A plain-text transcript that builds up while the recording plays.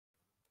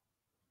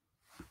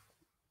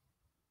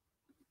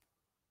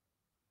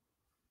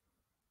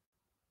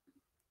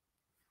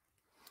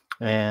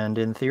And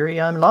in theory,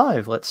 I'm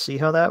live. Let's see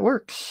how that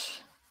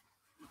works.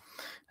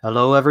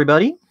 Hello,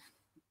 everybody.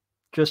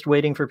 Just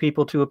waiting for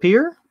people to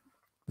appear,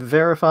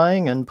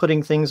 verifying and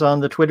putting things on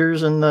the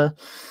Twitters and the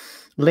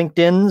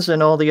LinkedIns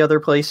and all the other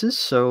places.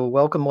 So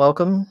welcome,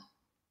 welcome.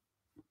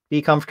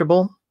 Be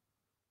comfortable.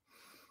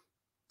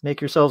 Make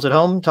yourselves at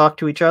home, talk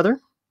to each other,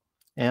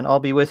 and I'll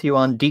be with you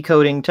on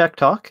Decoding Tech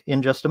Talk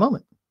in just a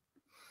moment.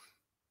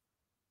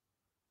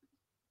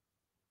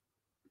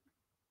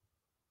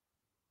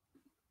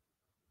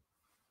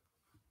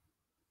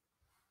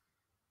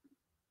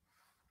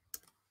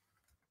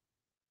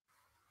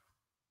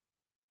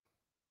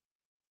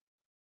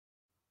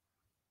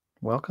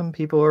 Welcome.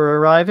 People are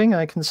arriving.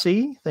 I can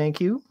see. Thank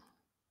you.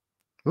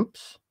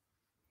 Oops.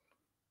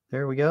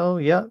 There we go.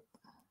 Yep.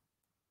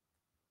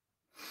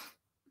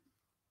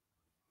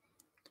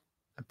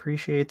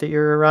 Appreciate that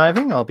you're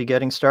arriving. I'll be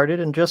getting started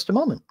in just a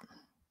moment.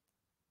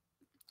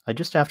 I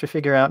just have to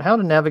figure out how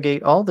to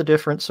navigate all the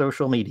different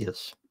social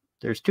medias.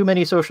 There's too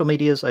many social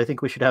medias. I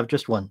think we should have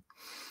just one.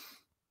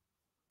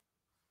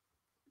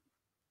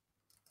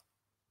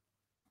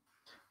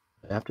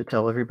 I have to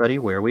tell everybody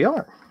where we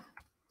are.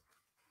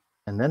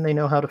 And then they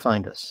know how to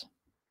find us.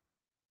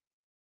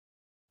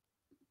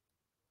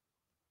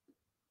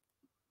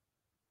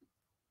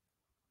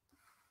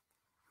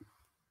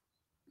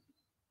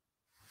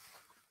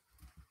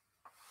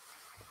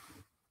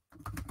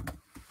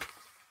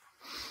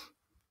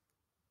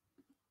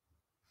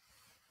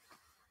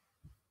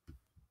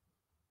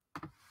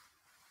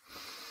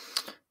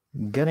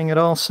 Getting it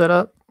all set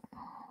up.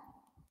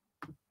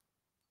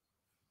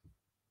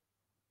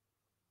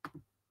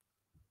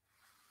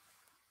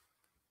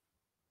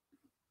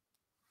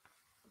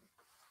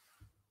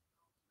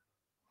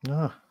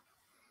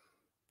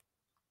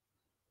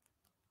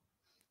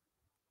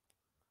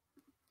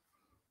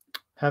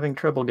 Having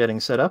trouble getting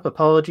set up.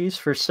 Apologies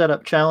for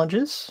setup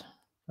challenges.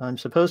 I'm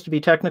supposed to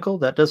be technical.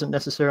 That doesn't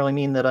necessarily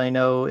mean that I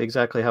know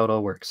exactly how it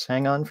all works.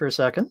 Hang on for a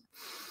second.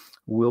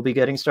 We'll be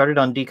getting started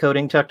on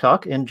Decoding Tech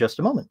Talk in just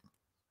a moment.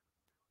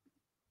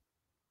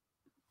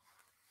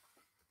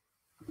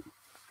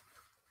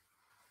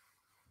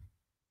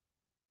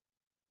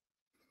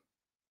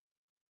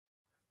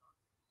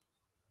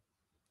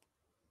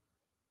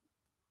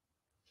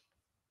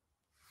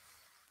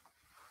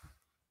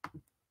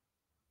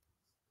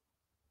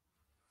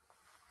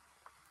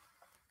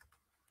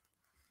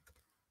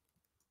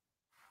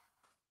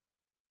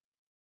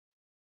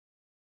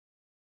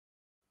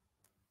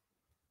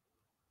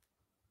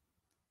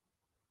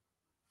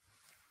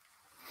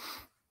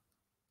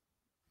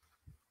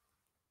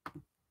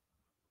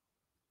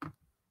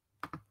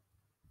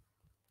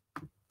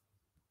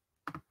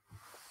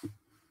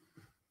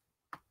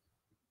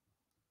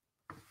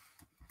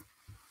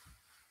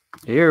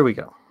 Here we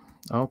go.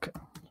 Okay.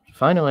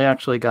 Finally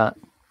actually got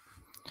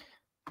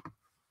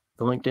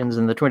the LinkedIns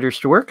and the Twitters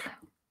to work.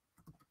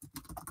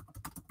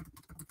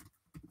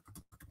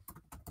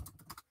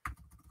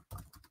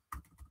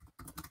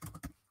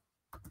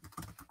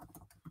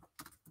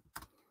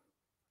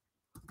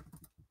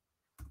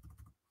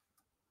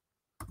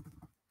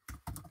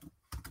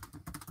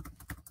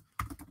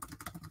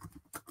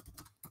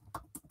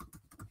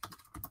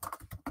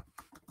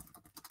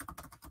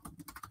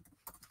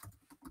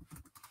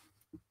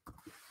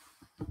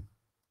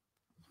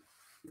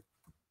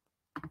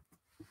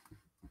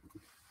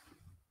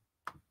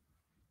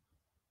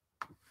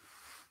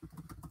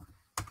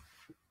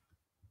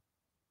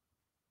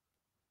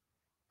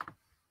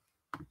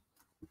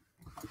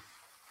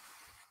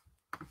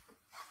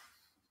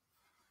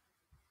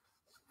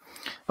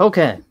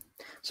 Okay,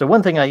 so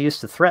one thing I used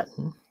to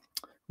threaten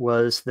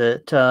was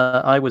that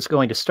I was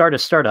going to start a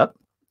startup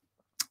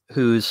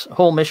whose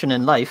whole mission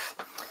in life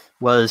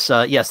was,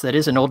 yes, that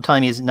is an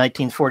old-timey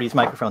 1940s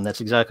microphone. That's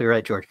exactly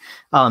right, George.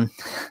 One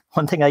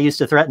thing I used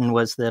to threaten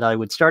was that I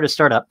would start a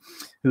startup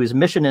whose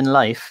mission in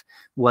life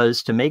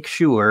was to make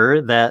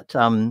sure that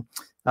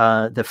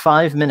the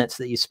 5 minutes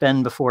that you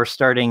spend before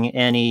starting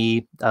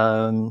any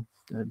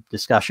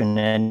discussion,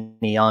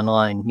 any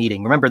online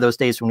meeting. Remember those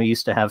days when we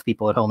used to have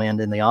people at home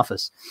and in the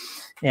office?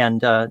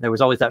 And there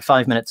was always that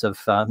 5 minutes of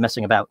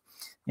messing about.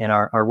 And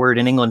our word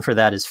in England for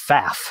that is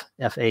faff,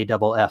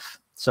 F-A-F-F.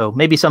 So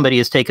maybe somebody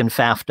has taken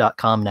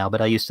faff.com now,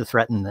 but I used to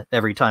threaten that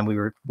every time we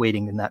were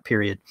waiting in that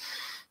period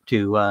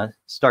to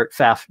start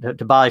faff,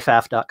 to buy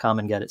faff.com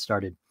and get it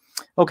started.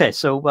 Okay,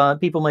 so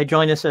people may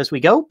join us as we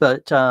go,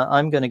 but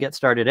I'm going to get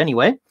started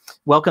anyway.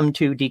 Welcome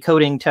to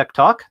Decoding Tech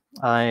Talk.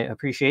 I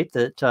appreciate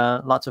that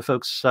lots of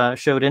folks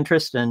showed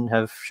interest and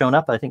have shown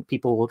up. I think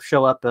people will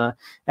show up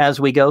as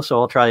we go, so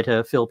I'll try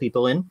to fill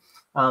people in.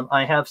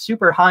 I have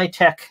super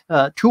high-tech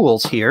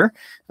tools here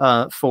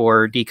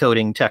for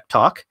Decoding Tech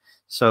Talk.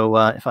 So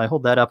if I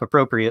hold that up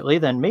appropriately,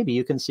 then maybe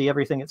you can see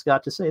everything it's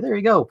got to say. There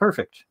you go.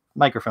 Perfect.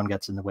 Microphone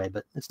gets in the way,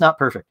 but it's not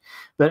perfect.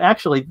 But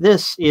actually,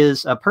 this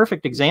is a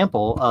perfect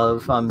example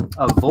of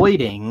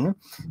avoiding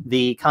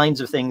the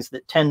kinds of things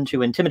that tend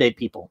to intimidate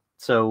people.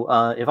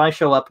 So if I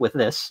show up with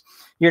this,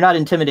 you're not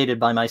intimidated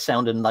by my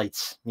sound and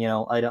lights. You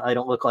know, I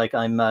don't look like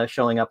I'm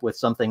showing up with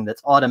something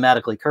that's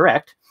automatically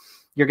correct.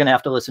 You're going to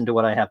have to listen to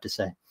what I have to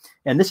say.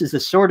 And this is the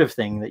sort of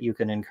thing that you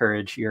can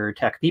encourage your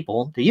tech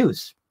people to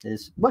use.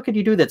 Is what could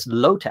you do that's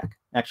low tech?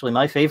 Actually,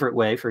 my favorite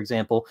way, for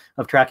example,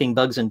 of tracking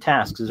bugs and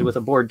tasks is with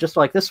a board just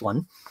like this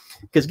one.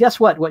 Because guess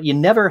what? What you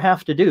never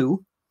have to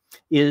do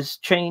is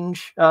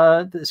change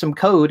some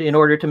code in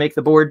order to make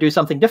the board do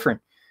something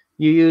different.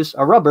 You use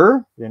a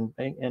rubber, in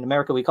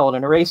America we call it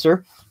an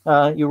eraser.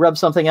 You rub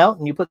something out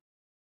and you put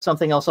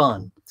something else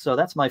on. So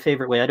that's my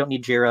favorite way. I don't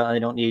need Jira. I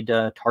don't need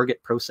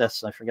Target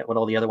Process. I forget what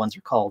all the other ones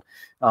are called.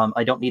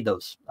 I don't need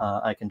those.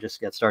 I can just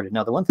get started.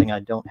 Now, the one thing I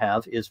don't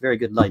have is very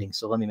good lighting.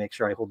 So let me make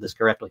sure I hold this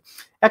correctly.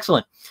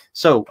 Excellent.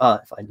 So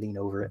if I lean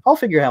over it, I'll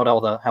figure out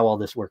how all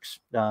this works.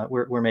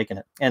 We're making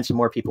it. And some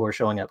more people are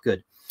showing up.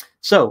 Good.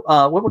 So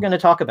what we're going to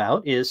talk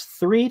about is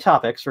 3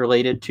 topics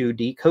related to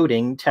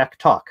decoding tech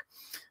talk.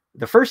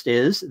 The first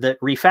is that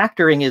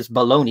refactoring is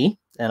baloney,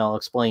 and I'll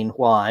explain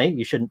why.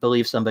 You shouldn't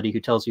believe somebody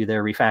who tells you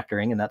they're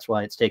refactoring, and that's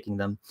why it's taking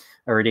them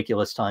a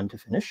ridiculous time to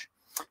finish.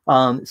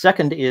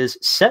 Second is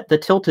set the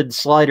tilted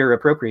slider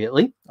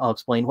appropriately. I'll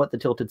explain what the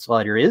tilted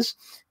slider is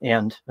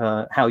and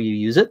how you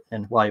use it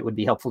and why it would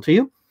be helpful to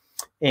you.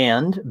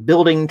 And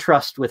building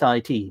trust with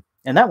IT.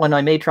 And that one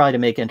I may try to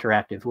make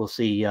interactive. We'll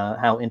see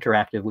how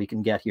interactive we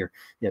can get here.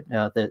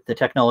 The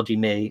technology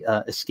may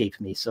escape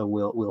me, so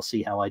we'll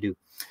see how I do.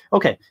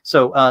 Okay,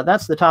 so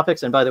that's the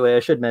topics. And by the way, I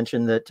should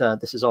mention that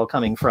this is all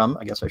coming from,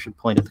 I guess I should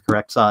point at the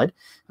correct side.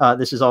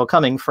 This is all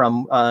coming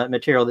from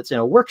material that's in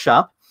a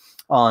workshop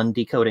on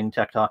decoding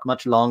tech talk,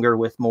 much longer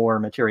with more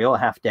material, a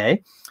half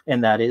day.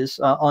 And that is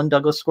on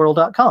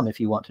DouglasSquirrel.com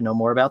if you want to know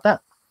more about that.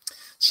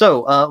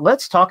 So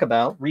let's talk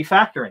about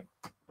refactoring.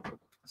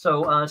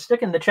 So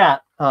stick in the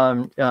chat.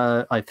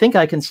 I think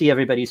I can see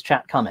everybody's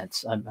chat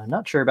comments. I'm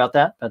not sure about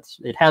that.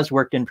 It has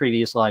worked in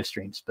previous live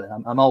streams, but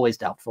I'm always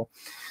doubtful.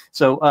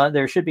 So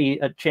there should be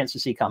a chance to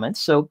see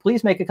comments. So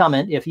please make a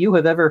comment if you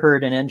have ever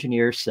heard an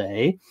engineer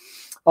say,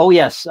 oh,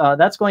 yes,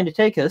 that's going to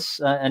take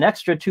us an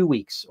extra 2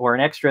 weeks or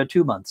an extra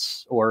 2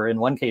 months, or in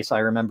one case, I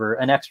remember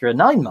an extra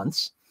 9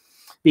 months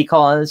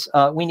because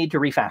we need to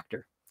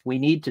refactor. We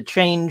need to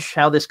change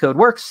how this code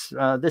works.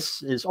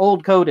 This is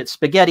old code. It's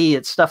spaghetti.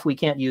 It's stuff we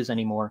can't use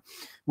anymore.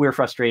 We're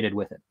frustrated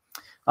with it.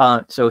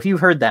 So if you've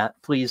heard that,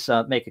 please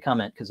make a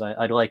comment because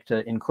I'd like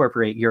to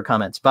incorporate your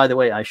comments. By the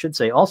way, I should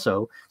say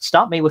also,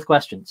 stop me with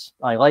questions.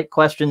 I like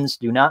questions.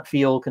 Do not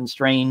feel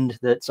constrained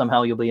that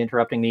somehow you'll be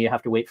interrupting me. You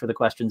have to wait for the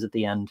questions at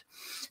the end.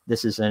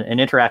 This is an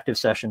interactive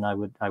session. I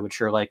would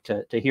sure like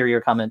to hear your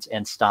comments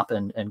and stop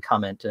and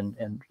comment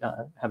and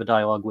have a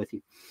dialogue with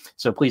you.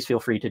 So please feel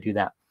free to do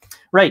that.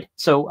 Right.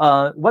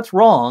 So what's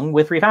wrong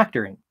with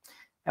refactoring?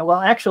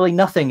 Well, actually,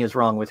 nothing is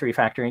wrong with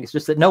refactoring. It's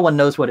just that no one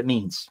knows what it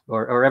means,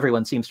 or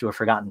everyone seems to have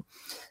forgotten.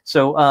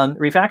 So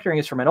refactoring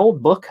is from an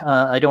old book.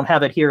 I don't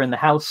have it here in the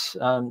house,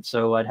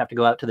 so I'd have to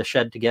go out to the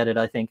shed to get it,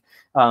 I think.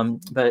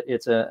 But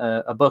it's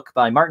a book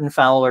by Martin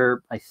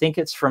Fowler. I think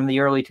it's from the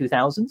early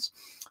 2000s.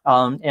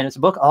 And it's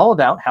a book all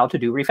about how to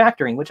do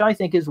refactoring, which I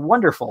think is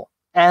wonderful,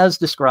 as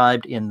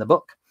described in the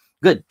book.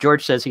 Good.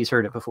 George says he's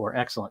heard it before.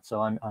 Excellent.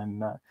 So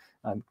I'm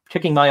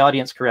picking my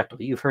audience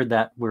correctly. You've heard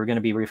that we're going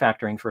to be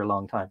refactoring for a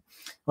long time.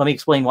 Let me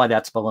explain why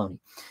that's baloney.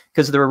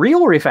 Because the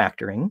real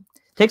refactoring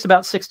takes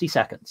about 60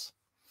 seconds.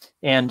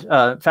 And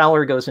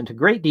Fowler goes into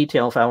great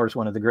detail. Fowler's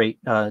one of the great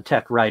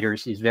tech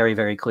writers. He's very,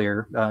 very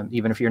clear.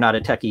 Even if you're not a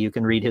techie, you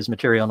can read his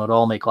material and it'll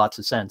all make lots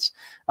of sense.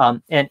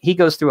 And he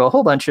goes through a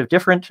whole bunch of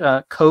different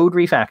code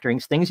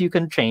refactorings, things you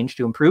can change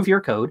to improve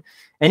your code.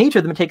 And each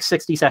of them takes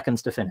 60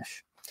 seconds to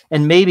finish.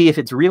 And maybe if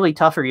it's really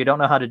tough or you don't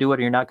know how to do it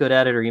or you're not good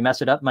at it or you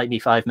mess it up, might be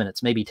 5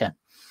 minutes, maybe 10.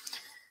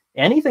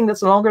 Anything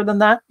that's longer than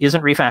that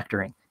isn't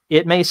refactoring.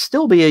 It may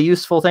still be a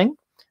useful thing,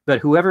 but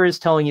whoever is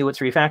telling you it's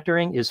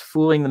refactoring is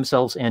fooling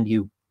themselves and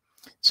you.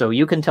 So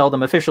you can tell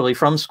them officially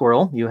from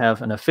Squirrel, you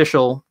have an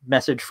official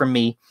message from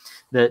me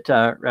that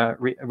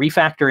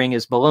refactoring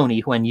is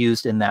baloney when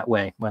used in that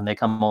way, when they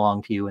come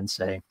along to you and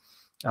say,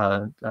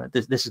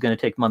 this is going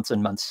to take months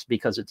and months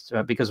because it's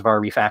because of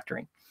our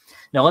refactoring.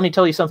 Now, let me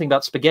tell you something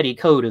about spaghetti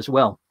code as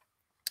well.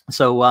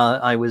 So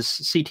I was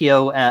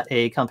CTO at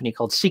a company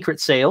called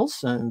Secret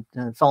Sales, and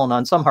fallen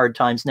on some hard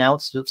times now.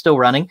 It's still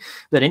running,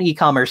 but an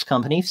e-commerce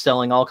company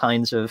selling all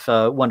kinds of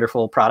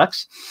wonderful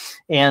products.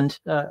 And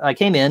I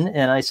came in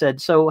and I said,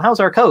 so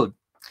how's our code?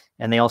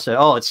 And they all said,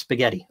 oh, it's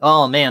spaghetti.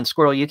 Oh, man,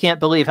 Squirrel, you can't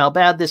believe how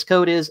bad this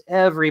code is.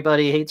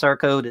 Everybody hates our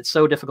code. It's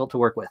so difficult to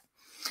work with.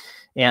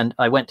 And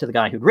I went to the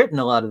guy who'd written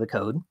a lot of the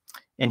code.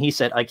 And he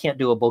said, I can't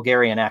do a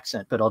Bulgarian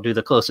accent, but I'll do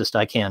the closest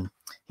I can.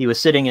 He was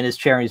sitting in his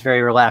chair. He's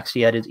very relaxed. He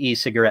had his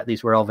e-cigarette.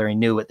 These were all very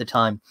new at the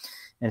time.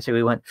 And so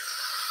we went,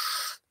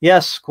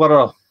 yes,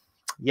 Squirrel.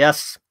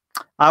 Yes,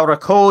 our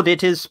code,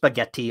 it is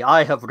spaghetti.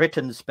 I have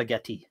written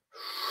spaghetti.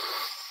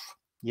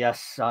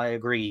 Yes, I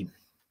agree.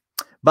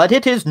 But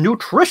it is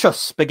nutritious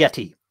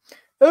spaghetti.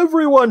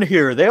 Everyone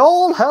here, they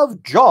all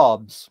have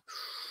jobs.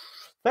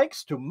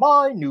 Thanks to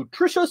my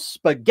nutritious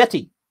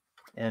spaghetti.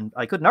 And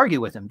I couldn't argue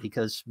with him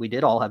because we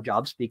did all have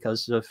jobs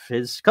because of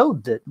his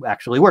code that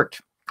actually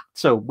worked.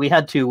 So we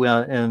had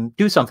to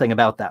do something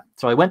about that.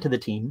 So I went to the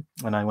team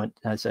and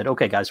I said,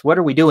 okay, guys, what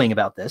are we doing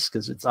about this?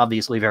 Because it's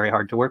obviously very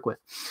hard to work with.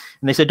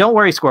 And they said, don't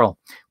worry, Squirrel.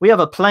 We have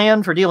a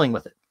plan for dealing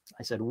with it.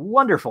 I said,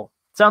 wonderful.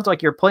 Sounds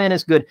like your plan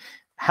is good.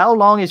 How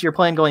long is your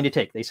plan going to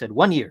take? They said,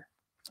 1 year.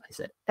 I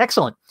said,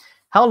 excellent.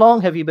 How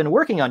long have you been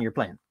working on your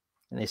plan?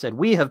 And they said,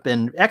 we have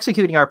been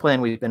executing our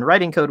plan. We've been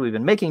writing code. We've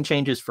been making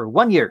changes for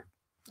 1 year.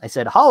 I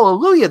said,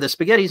 hallelujah, the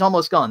spaghetti's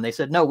almost gone. They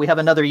said, no, we have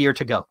another year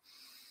to go.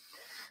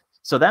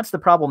 So that's the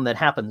problem that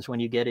happens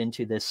when you get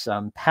into this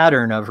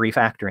pattern of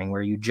refactoring,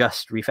 where you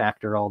just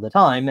refactor all the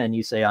time and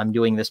you say, I'm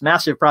doing this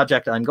massive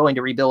project. I'm going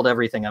to rebuild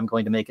everything. I'm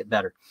going to make it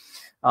better.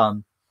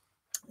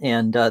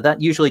 That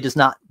usually does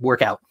not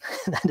work out.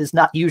 That is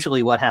not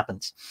usually what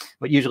happens.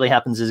 What usually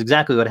happens is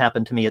exactly what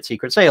happened to me at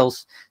Secret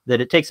Sales, that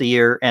it takes a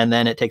year and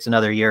then it takes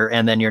another year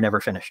and then you're never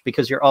finished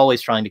because you're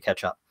always trying to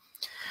catch up.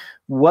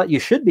 What you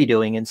should be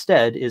doing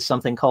instead is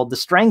something called the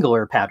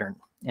strangler pattern.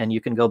 And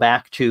you can go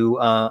back to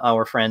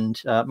our friend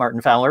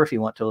Martin Fowler if you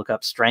want to look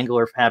up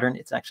strangler pattern.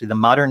 It's actually, the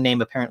modern name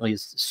apparently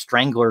is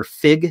strangler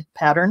fig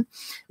pattern.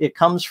 It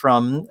comes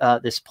from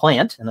this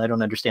plant, and I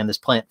don't understand this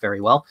plant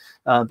very well,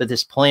 but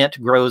this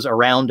plant grows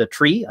around a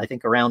tree, I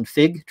think around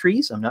fig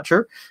trees, I'm not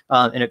sure,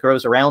 and it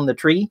grows around the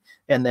tree,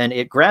 and then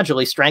it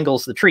gradually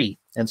strangles the tree.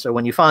 And so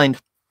when you find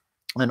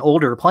an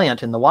older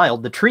plant in the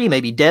wild, the tree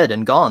may be dead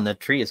and gone. The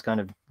tree is kind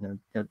of,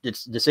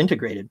 it's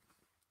disintegrated,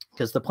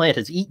 because the plant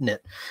has eaten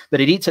it,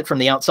 but it eats it from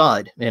the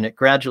outside, and it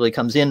gradually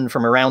comes in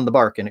from around the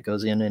bark, and it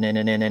goes in and in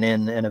and in and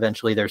in, and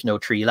eventually there's no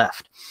tree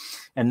left.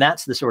 And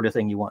that's the sort of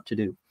thing you want to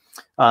do.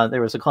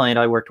 There was a client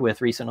I worked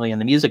with recently in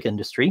the music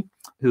industry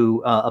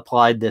who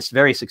applied this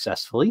very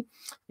successfully.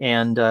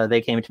 And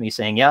they came to me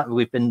saying, yeah,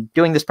 we've been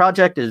doing this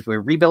project,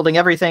 we're rebuilding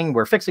everything.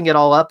 We're fixing it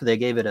all up. They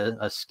gave it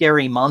a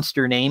scary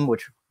monster name,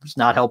 which was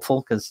not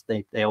helpful because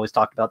they always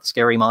talked about the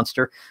scary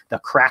monster, the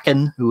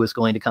Kraken, who was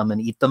going to come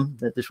and eat them.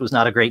 This was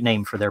not a great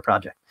name for their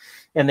project.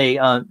 And they,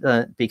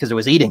 because it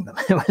was eating them,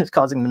 it was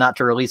causing them not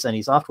to release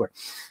any software.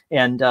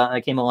 And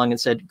I came along and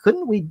said,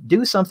 couldn't we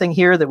do something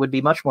here that would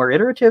be much more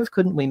iterative?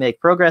 Couldn't we make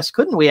progress?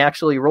 Couldn't we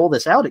actually roll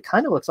this out? It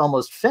kind of looks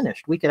almost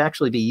finished. We could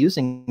actually be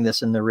using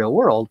this in the real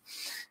world.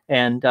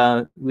 And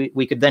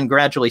we could then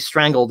gradually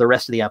strangle the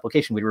rest of the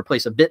application. We'd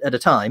replace a bit at a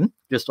time,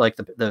 just like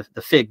the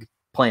fig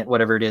plant,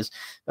 whatever it is,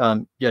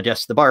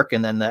 just the bark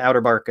and then the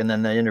outer bark and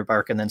then the inner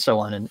bark and then so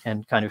on,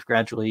 and kind of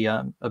gradually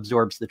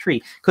absorbs the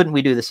tree. Couldn't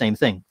we do the same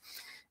thing?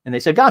 And they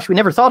said, gosh, we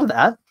never thought of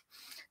that.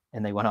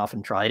 And they went off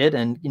and tried it.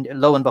 And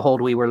lo and behold,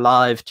 we were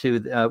live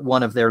to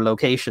one of their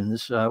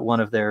locations,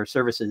 one of their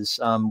services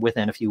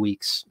within a few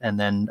weeks. And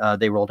then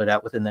they rolled it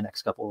out within the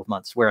next couple of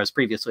months. Whereas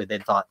previously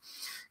they'd thought,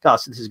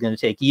 gosh, this is going to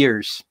take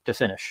years to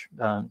finish.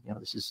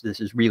 This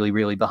is really,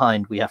 really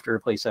behind. We have to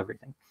replace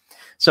everything.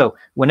 So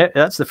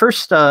that's the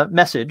first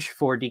message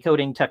for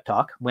Decoding Tech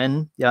Talk.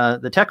 When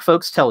the tech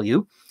folks tell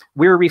you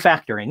we're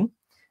refactoring,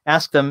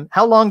 ask them,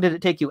 how long did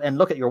it take you? And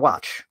look at your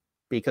watch,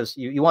 because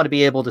you want to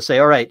be able to say,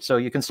 all right, so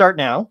you can start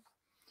now.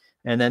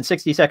 And then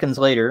 60 seconds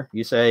later,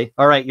 you say,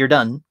 all right, you're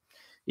done.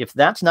 If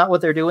that's not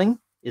what they're doing,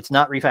 it's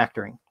not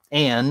refactoring,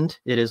 and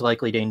it is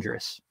likely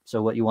dangerous.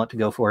 So what you want to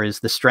go for is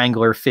the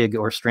strangler fig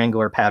or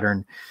strangler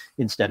pattern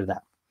instead of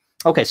that.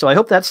 Okay, so I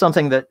hope that's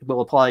something that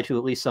will apply to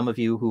at least some of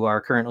you who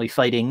are currently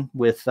fighting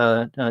with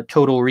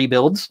total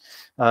rebuilds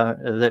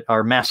that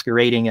are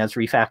masquerading as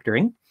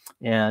refactoring.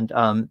 And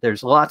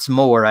there's lots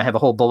more. I have a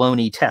whole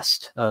baloney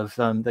test of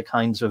the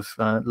kinds of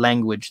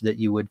language that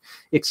you would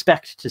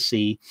expect to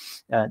see,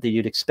 that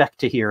you'd expect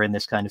to hear in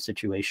this kind of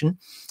situation.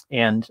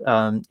 And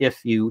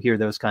if you hear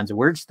those kinds of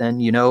words, then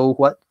you know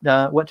what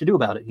to do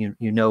about it.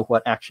 You know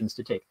what actions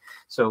to take.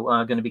 So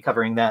I'm going to be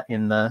covering that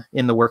in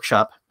the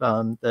workshop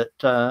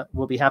that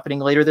will be happening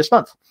later this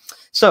month.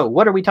 So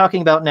what are we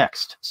talking about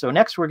next? So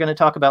next we're going to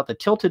talk about the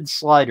tilted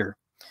slider.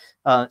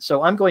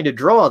 So I'm going to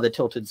draw the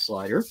tilted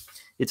slider.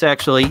 It's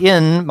actually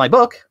in my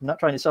book. I'm not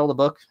trying to sell the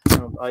book.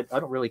 I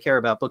don't really care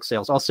about book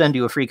sales. I'll send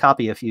you a free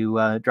copy if you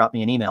drop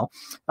me an email.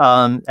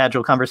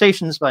 Agile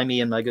Conversations by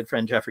me and my good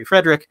friend Jeffrey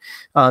Frederick.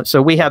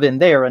 So we have in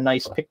there a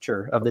nice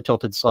picture of the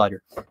tilted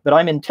slider. But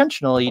I'm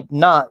intentionally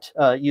not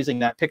using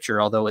that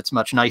picture, although it's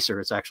much nicer.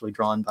 It's actually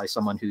drawn by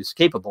someone who's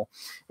capable.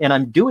 And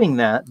I'm doing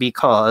that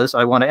because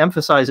I want to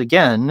emphasize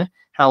again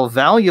how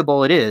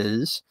valuable it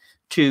is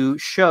to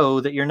show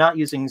that you're not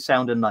using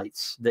sound and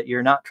lights, that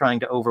you're not trying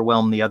to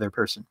overwhelm the other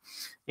person.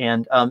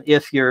 And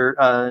if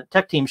your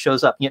tech team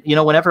shows up,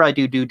 whenever I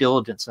do due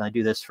diligence, and I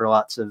do this for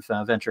lots of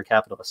venture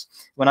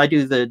capitalists, when I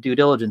do the due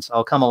diligence,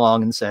 I'll come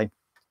along and say,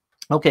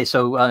 okay,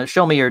 so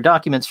show me your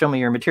documents, show me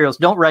your materials.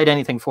 Don't write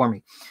anything for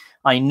me.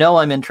 I know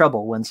I'm in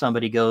trouble when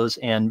somebody goes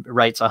and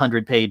writes a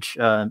 100-page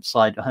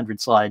slide,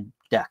 100-slide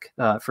deck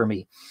for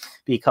me,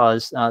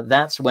 because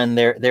that's when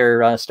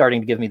they're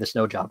starting to give me the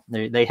snow job.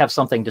 They have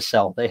something to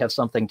sell. They have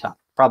something to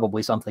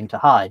probably something to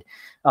hide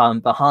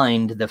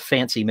behind the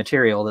fancy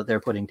material that they're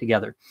putting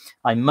together.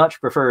 I much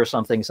prefer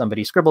something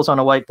somebody scribbles on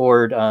a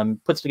whiteboard,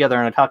 puts together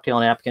on a cocktail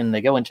napkin, they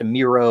go into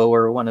Miro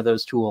or one of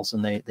those tools,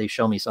 and they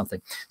show me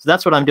something. So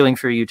that's what I'm doing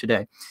for you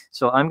today.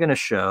 So I'm going to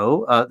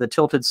show the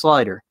tilted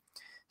slider.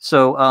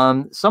 So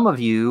some of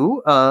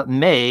you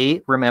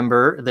may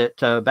remember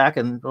that back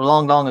in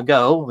long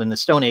ago, in the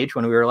Stone Age,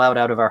 when we were allowed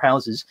out of our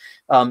houses,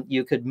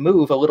 you could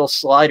move a little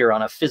slider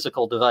on a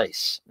physical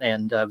device,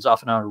 and it was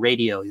often on a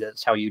radio.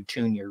 That's how you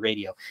tune your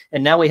radio.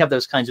 And now we have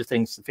those kinds of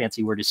things. The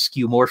fancy word is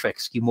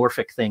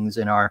skeuomorphic things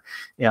in our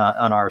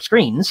on our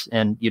screens,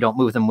 and you don't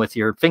move them with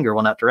your finger.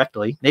 Well, not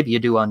directly. Maybe you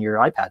do on your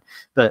iPad,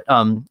 but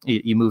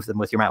you move them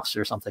with your mouse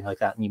or something like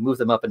that, and you move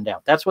them up and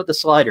down. That's what the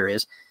slider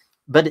is.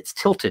 But it's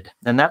tilted,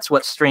 and that's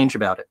what's strange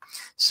about it.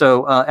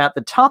 So at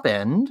the top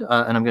end,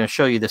 and I'm going to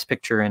show you this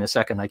picture in a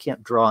second. I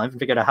can't draw. I haven't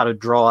figured out how to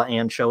draw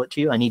and show it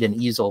to you. I need an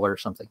easel or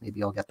something.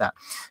 Maybe I'll get that.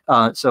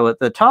 So at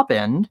the top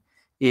end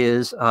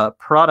is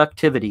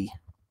productivity,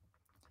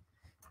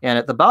 and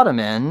at the bottom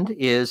end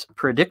is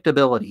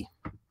predictability.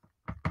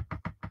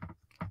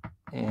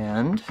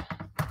 And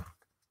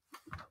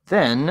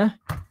then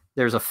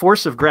there's a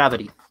force of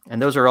gravity. And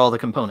those are all the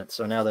components.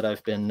 So now that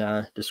I've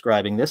been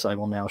describing this, I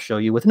will now show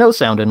you with no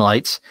sound and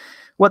lights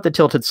what the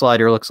tilted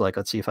slider looks like.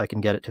 Let's see if I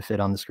can get it to fit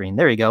on the screen.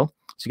 There you go.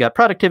 So you got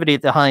productivity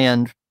at the high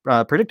end,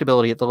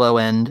 predictability at the low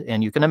end,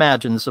 and you can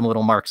imagine some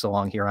little marks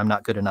along here. I'm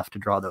not good enough to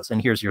draw those.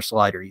 And here's your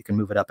slider. You can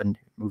move it up and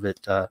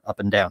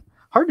down.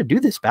 Hard to do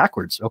this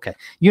backwards. Okay,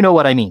 you know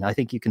what I mean. I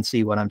think you can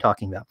see what I'm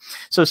talking about.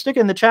 So stick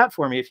in the chat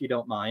for me if you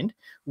don't mind.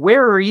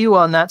 Where are you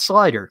on that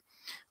slider?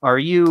 Are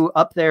you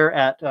up there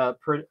at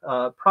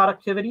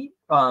productivity,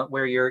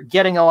 where you're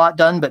getting a lot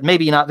done, but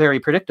maybe not very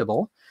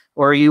predictable?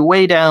 Or are you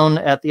way down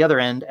at the other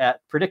end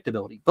at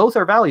predictability? Both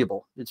are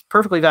valuable. It's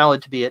perfectly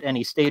valid to be at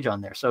any stage on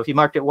there. So if you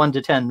marked it 1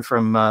 to 10,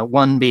 from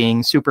 1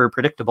 being super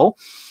predictable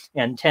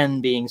and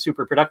 10 being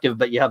super productive,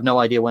 but you have no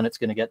idea when it's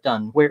going to get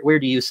done, where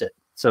do you sit?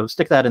 So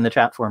stick that in the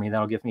chat for me.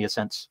 That'll give me a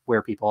sense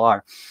where people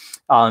are.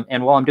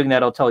 And while I'm doing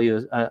that, I'll tell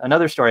you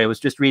another story. I was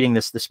just reading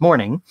this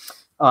morning.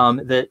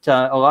 That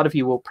a lot of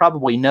you will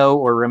probably know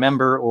or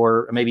remember,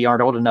 or maybe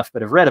aren't old enough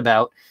but have read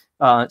about,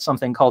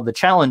 something called the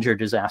Challenger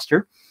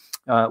disaster,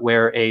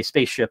 where a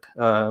spaceship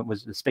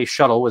the space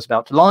shuttle was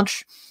about to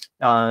launch.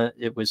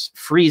 It was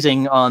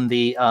freezing on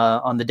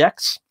the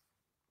decks.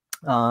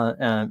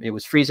 It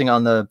was freezing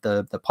on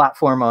the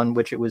platform on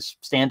which it was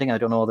standing. I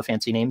don't know all the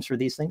fancy names for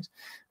these things.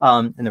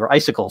 And there were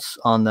icicles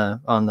on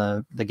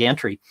the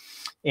gantry.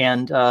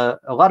 And a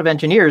lot of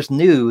engineers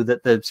knew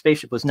that the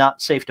spaceship was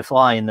not safe to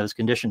fly in those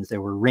conditions.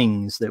 There were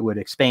rings that would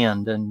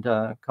expand and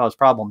cause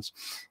problems.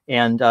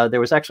 And there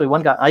was actually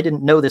one guy, I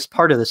didn't know this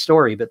part of the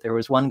story, but there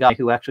was one guy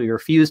who actually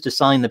refused to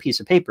sign the piece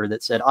of paper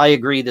that said, I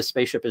agree this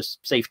spaceship is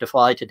safe to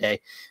fly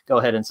today. Go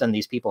ahead and send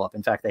these people up.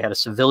 In fact, they had a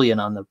civilian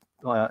on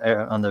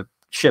the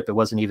ship. It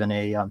wasn't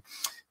even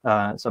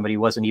somebody who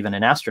wasn't even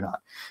an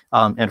astronaut.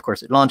 And of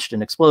course, it launched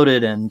and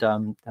exploded, and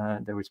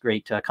there was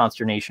great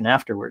consternation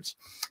afterwards.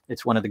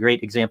 It's one of the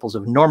great examples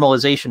of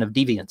normalization of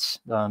deviance.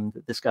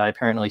 This guy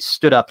apparently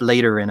stood up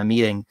later in a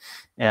meeting,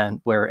 and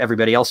where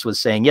everybody else was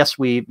saying, yes,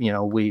 we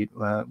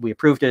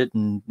approved it,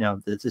 and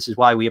this is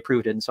why we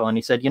approved it, and so on.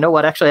 He said, you know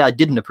what? Actually, I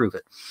didn't approve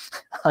it.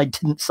 I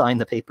didn't sign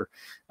the paper.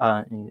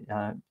 He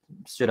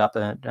stood up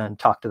and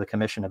talked to the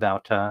commission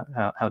about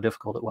how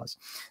difficult it was.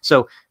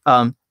 So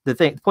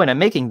the point I'm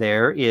making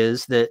there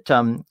is that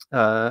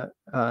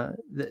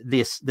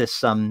this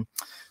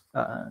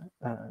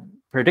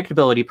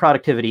predictability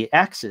productivity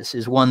axis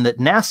is one that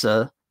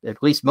NASA,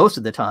 at least most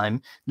of the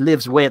time,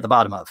 lives way at the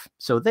bottom of.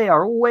 So they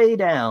are way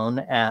down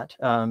at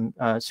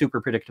super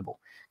predictable.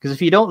 Because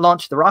if you don't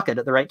launch the rocket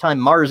at the right time,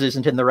 Mars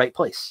isn't in the right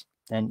place.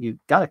 And you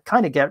got to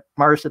kind of get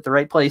Mars at the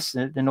right place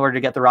in order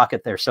to get the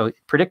rocket there. So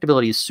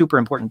predictability is super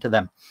important to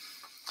them.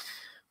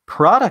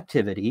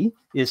 Productivity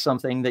is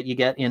something that you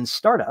get in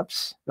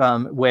startups,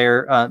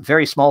 where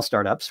very small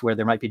startups, where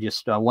there might be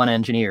just one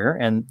engineer,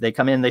 and they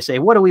come in, they say,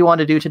 what do we want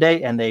to do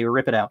today? And they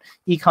rip it out.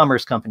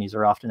 E-commerce companies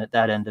are often at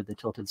that end of the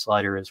tilted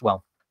slider as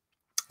well.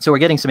 So we're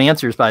getting some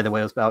answers, by the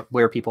way, about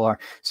where people are.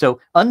 So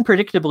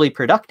unpredictably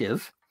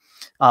productive.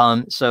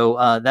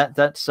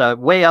 That's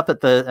way up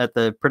at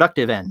the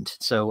productive end.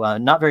 So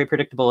not very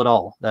predictable at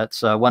all.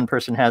 That's one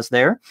person has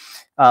there.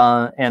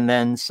 And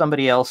then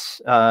somebody else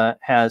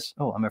has,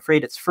 oh, I'm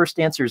afraid it's first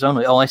answers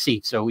only. Oh, I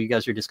see. So you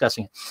guys are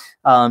discussing it.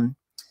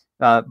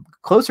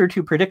 Closer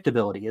to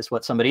predictability is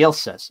what somebody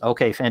else says.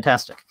 Okay,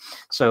 fantastic.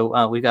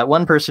 So we've got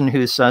one person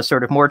who's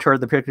sort of more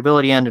toward the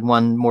predictability end and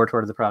one more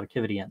toward the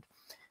productivity end.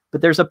 But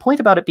there's a point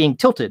about it being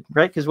tilted,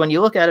 right? Because when you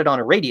look at it on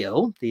a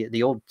radio,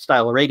 the old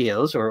style of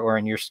radios, or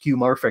in your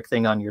skeuomorphic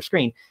thing on your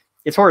screen,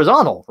 it's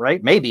horizontal,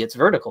 right? Maybe it's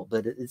vertical,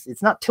 but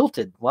it's not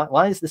tilted.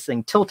 Why is this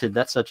thing tilted?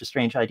 That's such a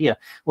strange idea.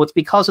 Well, it's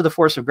because of the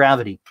force of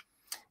gravity.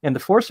 And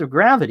the force of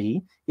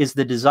gravity is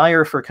the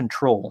desire for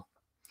control.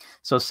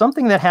 So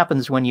something that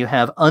happens when you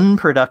have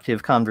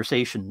unproductive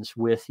conversations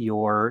with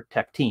your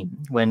tech team,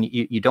 when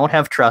you don't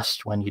have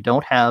trust, when you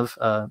don't have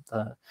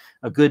a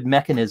good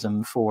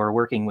mechanism for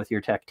working with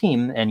your tech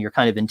team, and you're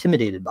kind of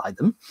intimidated by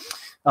them.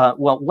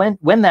 Well,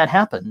 when that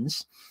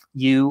happens,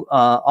 you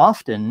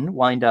often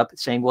wind up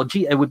saying, well,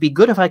 gee, it would be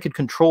good if I could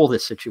control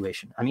this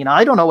situation. I mean,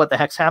 I don't know what the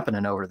heck's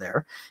happening over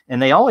there.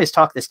 And they always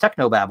talk this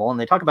technobabble, and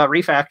they talk about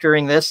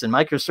refactoring this and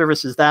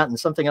microservices that and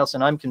something else,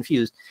 and I'm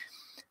confused.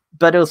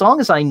 But as long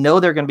as I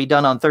know they're going to be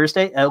done on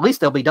Thursday, at least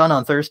they'll be done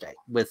on Thursday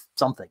with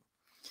something.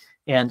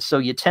 And so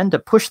you tend to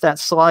push that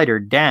slider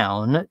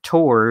down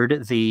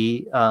toward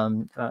the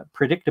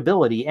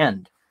predictability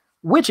end,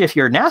 which, if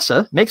you're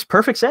NASA, makes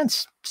perfect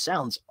sense.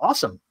 Sounds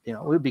awesome. You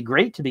know, it would be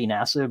great to be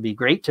NASA. It would be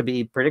great to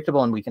be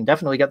predictable, and we can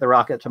definitely get the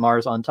rocket to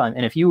Mars on time.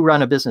 And if you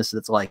run a business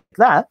that's like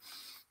that,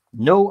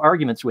 no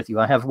arguments with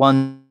you. I have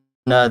one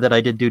that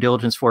I did due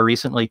diligence for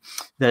recently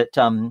that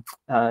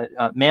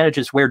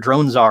manages where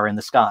drones are in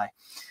the sky.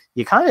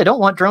 You kind of don't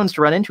want drones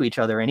to run into each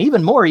other. And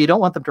even more, you don't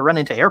want them to run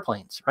into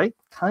airplanes, right?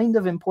 Kind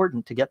of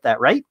important to get that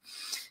right.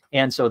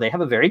 And so they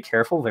have a very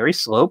careful, very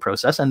slow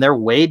process, and they're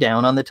way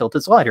down on the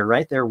tilted slider,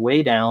 right? They're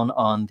way down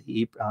on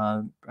the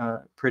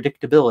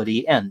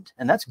predictability end,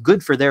 and that's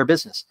good for their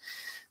business.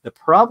 The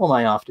problem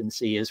I often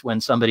see is when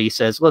somebody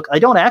says, look, I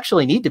don't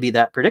actually need to be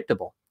that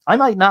predictable. I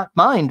might not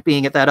mind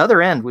being at that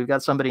other end. We've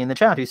got somebody in the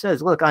chat who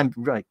says, look, I'm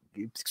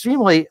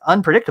extremely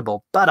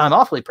unpredictable, but I'm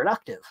awfully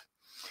productive.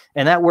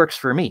 And that works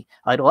for me.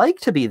 I'd like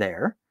to be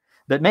there,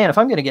 but man, if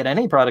I'm going to get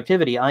any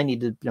productivity, I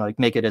need to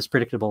make it as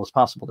predictable as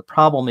possible. The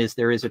problem is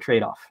there is a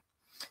trade-off.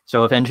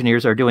 So if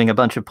engineers are doing a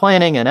bunch of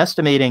planning and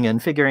estimating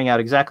and figuring out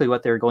exactly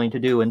what they're going to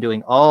do and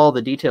doing all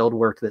the detailed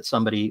work that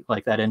somebody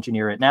like that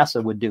engineer at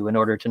NASA would do in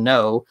order to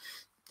know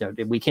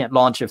that we can't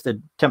launch if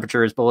the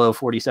temperature is below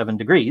 47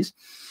 degrees,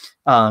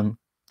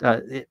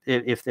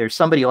 if there's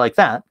somebody like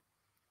that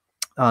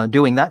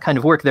doing that kind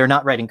of work, they're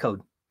not writing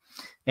code.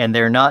 And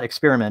they're not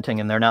experimenting,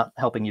 and they're not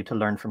helping you to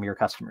learn from your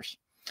customers.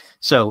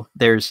 So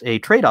there's a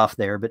trade-off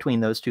there between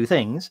those two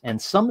things.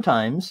 And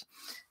sometimes,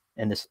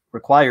 and this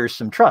requires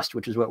some trust,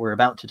 which is what we're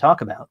about to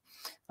talk about.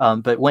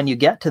 But when you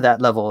get to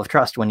that level of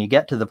trust, when you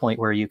get to the point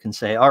where you can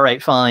say, all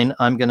right, fine,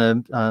 I'm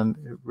going to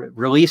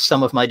release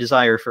some of my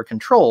desire for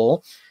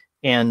control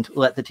and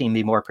let the team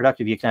be more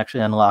productive, you can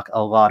actually unlock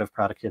a lot of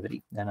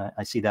productivity. And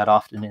I see that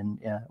often in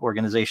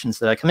organizations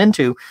that I come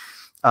into.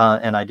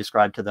 And I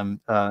describe to them,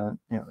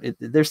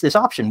 there's this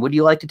option. Would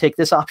you like to take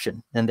this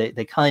option? And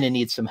they kind of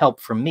need some help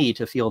from me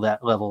to feel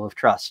that level of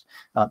trust.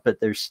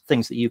 But there's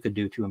things that you could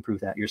do to improve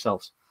that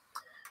yourselves.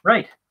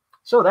 Right.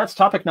 So that's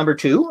topic number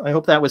 2. I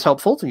hope that was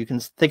helpful. So you can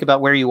think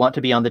about where you want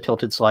to be on the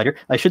tilted slider.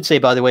 I should say,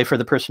 by the way, for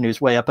the person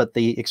who's way up at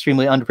the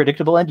extremely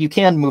unpredictable end, you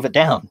can move it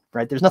down,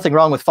 right? There's nothing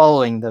wrong with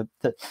following the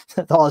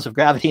laws of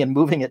gravity and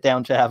moving it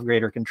down to have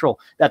greater control.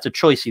 That's a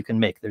choice you can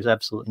make. There's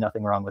absolutely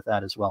nothing wrong with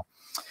that as well.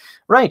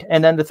 Right.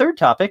 And then the third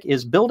topic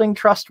is building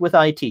trust with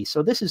IT.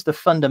 So this is the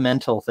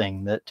fundamental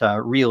thing that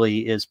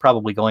really is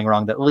probably going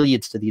wrong that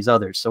leads to these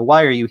others. So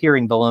why are you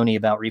hearing baloney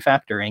about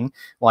refactoring?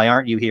 Why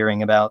aren't you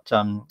hearing about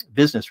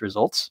business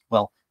results?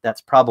 Well,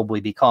 that's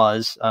probably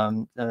because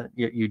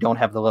you don't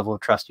have the level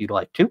of trust you'd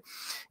like to.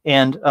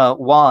 And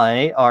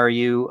why are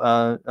you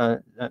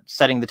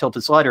setting the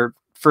tilted slider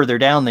further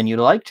down than you'd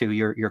like to?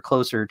 You're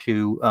closer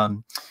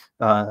to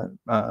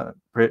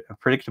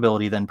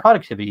predictability than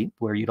productivity,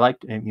 where you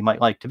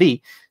might like to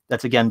be.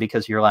 That's again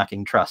because you're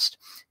lacking trust.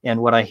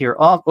 And what I hear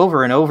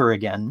over and over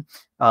again,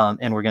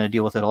 and we're going to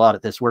deal with it a lot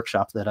at this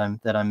workshop that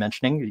I'm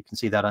mentioning. You can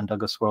see that on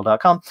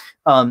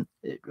DouglasSquirrel.com.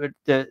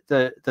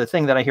 The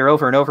thing that I hear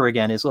over and over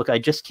again is, look, I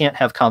just can't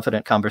have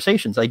confident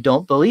conversations. I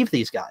don't believe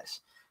these guys.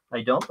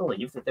 I don't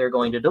believe that they're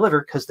going to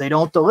deliver because they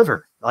don't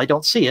deliver. I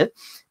don't see it.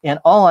 And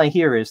all I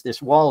hear is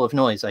this wall of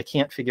noise. I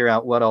can't figure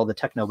out what all the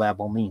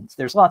technobabble means.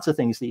 There's lots of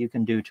things that you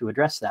can do to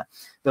address that.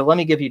 But let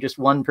me give you just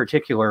one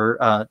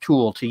particular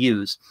tool to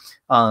use.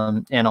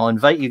 And I'll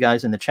invite you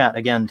guys in the chat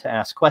again to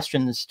ask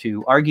questions,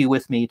 to argue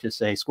with me, to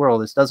say, Squirrel,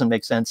 this doesn't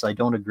make sense. I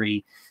don't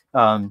agree.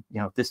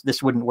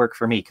 This wouldn't work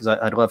for me because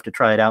I'd love to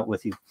try it out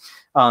with you.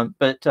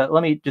 But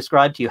let me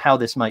describe to you how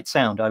this might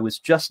sound. I was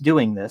just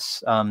doing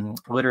this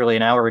literally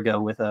an hour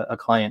ago with a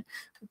client.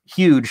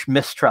 Huge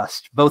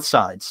mistrust, both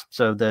sides.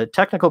 So the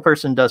technical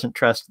person doesn't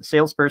trust the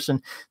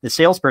salesperson. The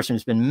salesperson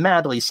who's been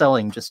madly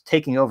selling, just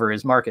taking over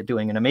his market,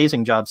 doing an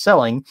amazing job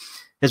selling,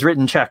 has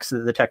written checks that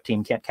the tech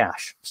team can't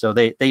cash. So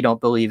they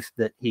don't believe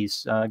that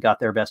he's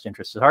got their best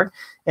interests at heart.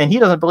 And he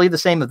doesn't believe the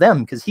same of them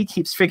because he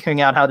keeps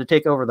figuring out how to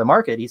take over the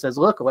market. He says,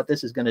 look what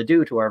this is going to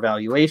do to our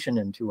valuation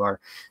and to our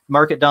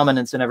market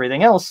dominance and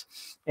everything else.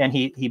 And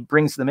he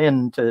brings them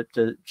in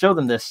to show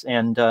them this,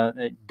 and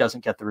it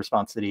doesn't get the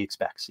response that he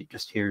expects. He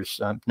just hears,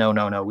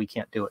 no, we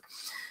can't do it.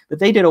 But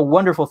they did a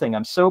wonderful thing.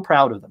 I'm so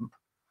proud of them.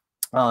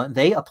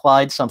 They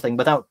applied something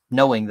without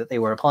knowing that they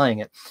were applying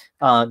it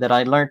that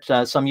I learned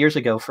some years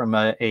ago from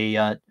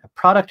a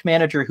product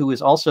manager who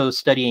was also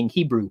studying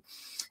Hebrew.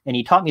 And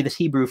he taught me this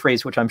Hebrew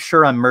phrase, which I'm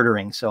sure I'm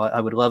murdering. So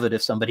I would love it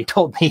if somebody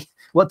told me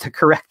what the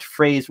correct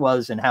phrase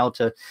was and how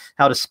to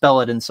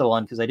spell it and so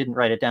on, because I didn't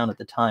write it down at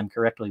the time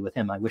correctly with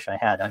him. I wish I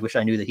had. I wish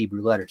I knew the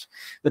Hebrew letters.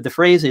 But the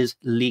phrase is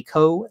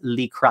liko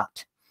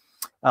likrat.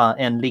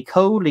 And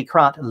liko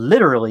likrat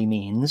literally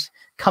means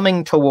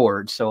coming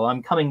toward. So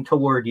I'm coming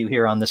toward you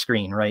here on the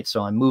screen, right?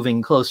 So I'm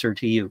moving closer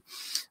to you.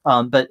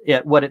 But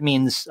what it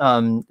means,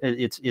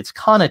 its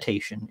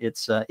connotation,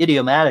 its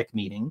idiomatic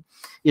meaning,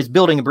 is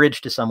building a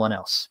bridge to someone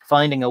else,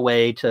 finding a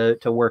way to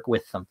work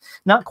with them.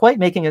 Not quite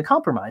making a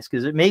compromise,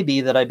 because it may be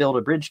that I build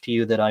a bridge to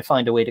you, that I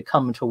find a way to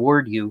come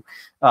toward you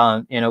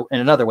in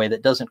another way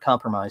that doesn't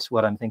compromise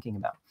what I'm thinking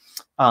about.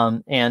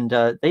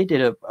 They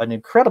did an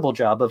incredible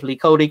job of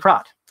liko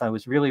likrat. I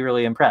was really,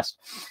 really impressed,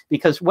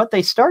 because what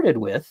they started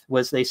with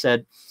was, they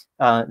said,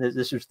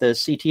 this was the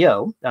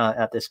CTO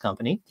at this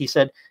company. He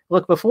said,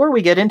 look, before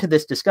we get into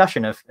this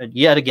discussion of,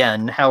 yet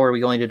again, how are we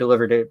going to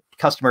deliver to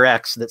customer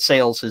X that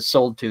sales has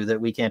sold to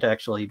that we can't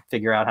actually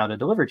figure out how to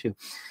deliver to,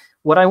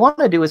 what I want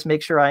to do is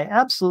make sure I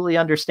absolutely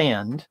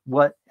understand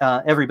what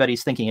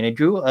everybody's thinking. And I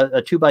drew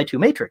a 2x2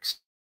 matrix.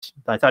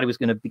 I thought he was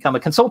going to become a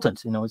consultant,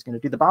 he was going to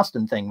do the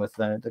Boston thing with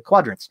the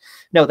quadrants.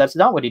 No, that's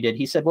not what he did.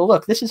 He said, well,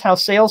 look, this is how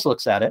sales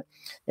looks at it.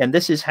 And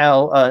this is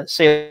how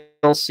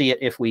sales see it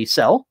if we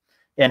sell,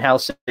 and how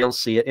sales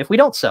see it if we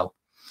don't sell,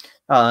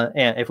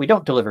 and if we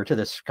don't deliver to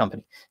this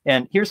company.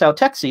 And here's how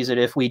tech sees it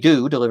if we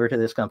do deliver to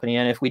this company,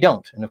 and if we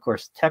don't. And of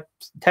course,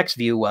 tech's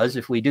view was,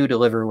 if we do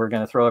deliver, we're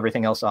going to throw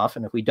everything else off.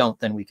 And if we don't,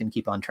 then we can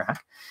keep on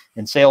track.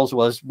 And sales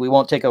was, we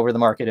won't take over the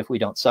market if we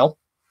don't sell.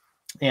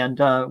 And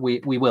we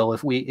will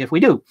if we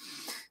do.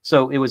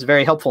 So it was a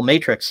very helpful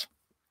matrix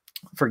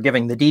for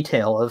giving the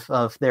detail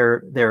of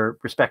their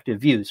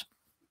respective views.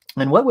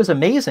 And what was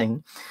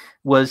amazing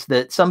was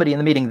that somebody in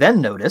the meeting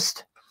then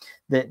noticed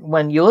that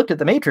when you looked at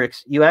the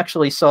matrix, you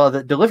actually saw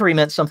that delivery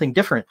meant something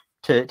different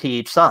to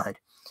each side.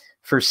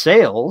 For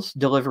sales,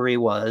 delivery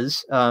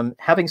was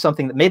having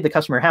something that made the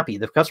customer happy.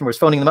 The customer was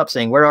phoning them up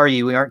saying, where are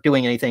you? We aren't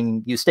doing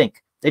anything. You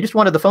stink. They just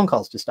wanted the phone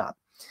calls to stop.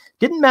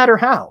 Didn't matter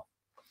how.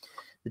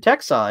 The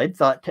tech side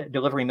thought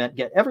delivery meant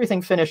get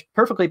everything finished,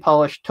 perfectly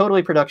polished,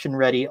 totally production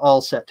ready,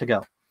 all set to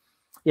go.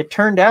 It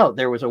turned out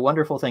there was a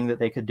wonderful thing that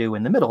they could do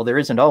in the middle. There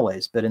isn't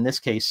always, but in this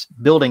case,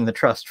 building the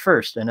trust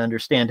first and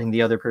understanding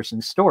the other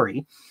person's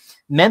story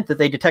meant that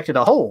they detected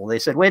a hole. They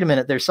said, wait a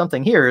minute, there's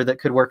something here that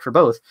could work for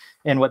both.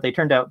 And what they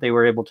turned out they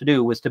were able to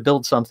do was to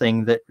build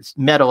something that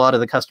met a lot of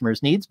the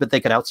customer's needs, but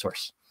they could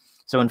outsource.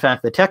 So in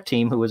fact, the tech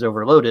team, who was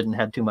overloaded and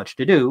had too much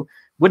to do,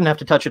 wouldn't have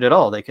to touch it at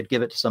all. They could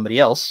give it to somebody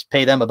else,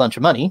 pay them a bunch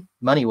of money.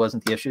 Money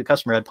wasn't the issue. The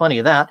customer had plenty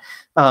of that.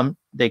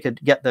 They could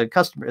get the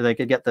customer. They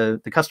could get the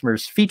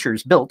customer's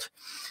features built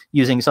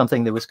using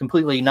something that was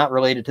completely not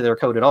related to their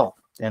code at all.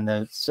 And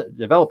the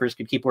developers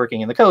could keep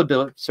working in the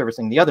code,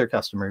 servicing the other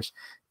customers,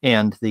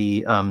 and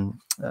the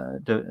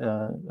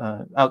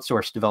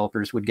outsourced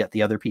developers would get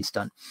the other piece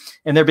done.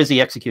 And they're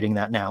busy executing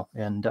that now,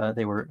 and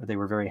they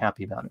were very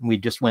happy about it. And we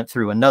just went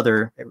through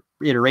another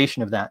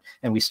iteration of that,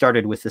 and we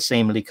started with the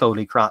same liko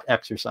likrat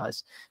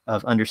exercise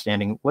of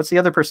understanding what's the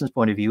other person's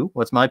point of view,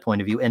 what's my point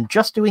of view, and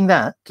just doing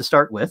that to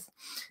start with,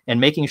 and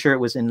making sure it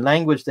was in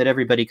language that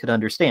everybody could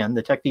understand.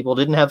 The tech people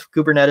didn't have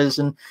Kubernetes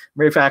and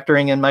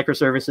refactoring and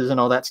microservices and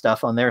all that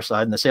stuff on their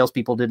side, and the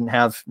salespeople didn't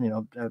have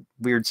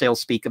weird sales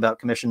speak about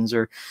commissions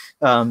or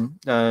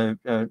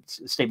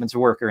statements of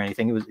work or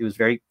anything. It was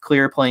very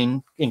clear,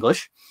 plain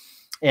English,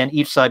 and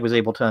each side was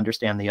able to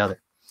understand the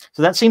other.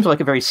 So that seems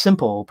like a very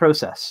simple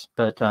process,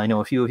 but I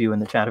know a few of you in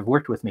the chat have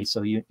worked with me,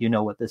 so you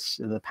know what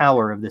the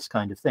power of this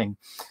kind of thing.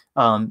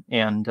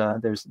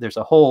 There's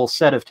a whole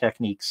set of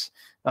techniques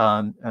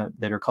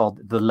that are called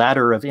the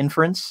ladder of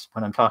inference.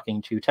 When I'm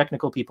talking to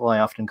technical people, I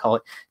often call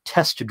it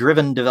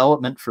test-driven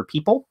development for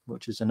people,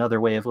 which is another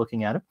way of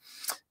looking at it.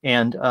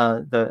 And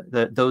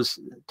those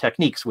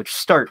techniques, which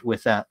start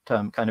with that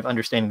kind of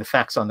understanding the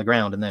facts on the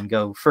ground and then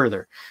go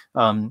further,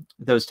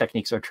 those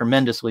techniques are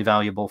tremendously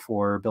valuable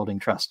for building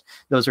trust.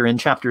 Those are in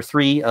Chapter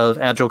 3 of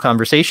Agile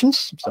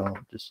Conversations. So I'll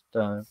just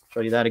show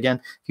you that again.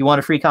 If you want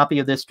a free copy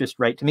of this, just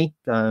write to me,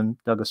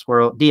 Douglas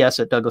Squirrel,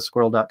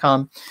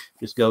 ds@douglassquirrel.com.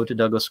 Just go to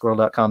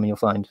douglassquirrel.com and you'll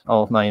find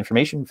all of my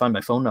information. Find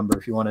my phone number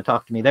if you want to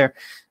talk to me there.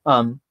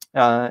 And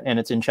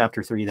it's in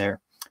Chapter 3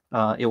 there.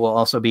 It will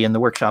also be in the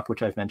workshop,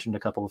 which I've mentioned a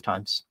couple of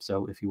times.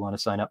 So if you want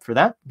to sign up for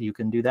that, you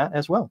can do that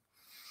as well.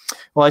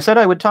 Well, I said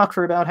I would talk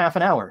for about half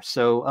an hour.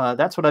 So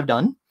that's what I've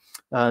done.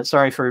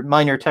 Sorry for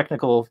minor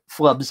technical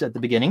flubs at the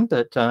beginning,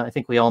 but I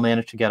think we all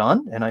managed to get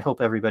on, and I hope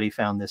everybody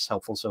found this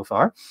helpful so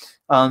far.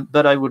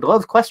 But I would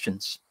love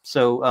questions.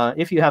 So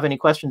if you have any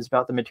questions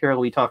about the material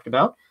we talked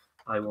about,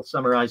 I will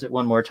summarize it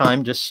one more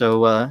time just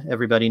so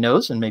everybody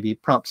knows, and maybe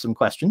prompt some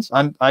questions.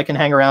 I can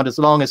hang around as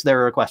long as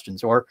there are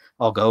questions, or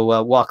I'll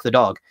go walk the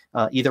dog.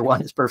 Either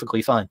one is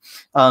perfectly fine.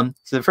 So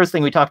the first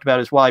thing we talked about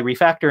is why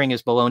refactoring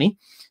is baloney.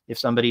 If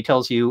somebody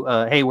tells you,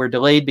 hey, we're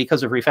delayed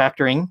because of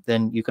refactoring,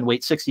 then you can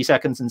wait 60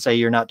 seconds and say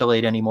you're not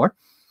delayed anymore.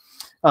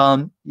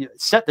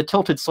 Set the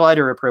tilted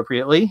slider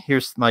appropriately.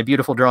 Here's my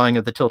beautiful drawing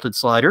of the tilted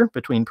slider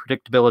between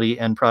predictability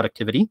and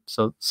productivity.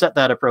 So set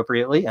that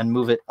appropriately and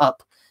move it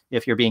up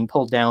if you're being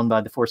pulled down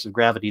by the force of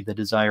gravity, the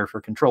desire for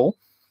control.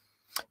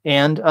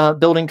 And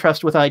building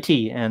trust with IT.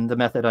 And the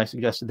method I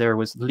suggested there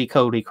was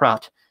Decoding.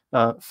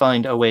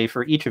 Find a way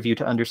for each of you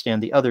to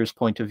understand the other's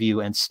point of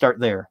view and start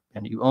there.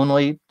 And you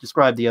only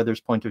describe the other's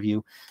point of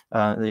view,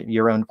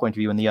 your own point of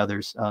view and the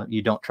others.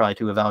 You don't try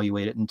to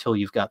evaluate it until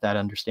you've got that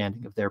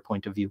understanding of their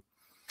point of view.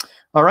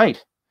 All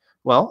right.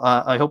 Well,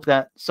 I hope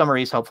that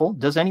summary is helpful.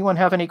 Does anyone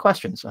have any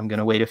questions? I'm going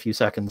to wait a few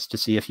seconds to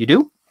see if you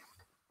do.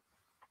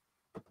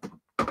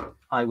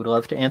 I would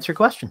love to answer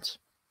questions.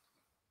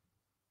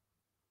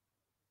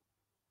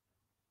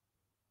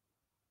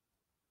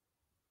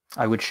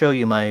 I would show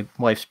you my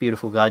wife's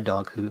beautiful guide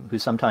dog, who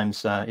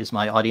sometimes is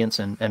my audience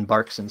and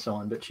barks and so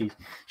on. But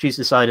she's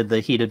decided the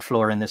heated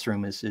floor in this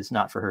room is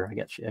not for her. I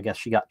guess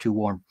she got too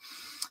warm.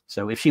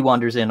 So if she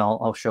wanders in,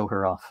 I'll show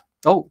her off.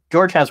 Oh,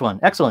 George has one.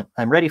 Excellent.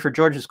 I'm ready for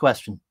George's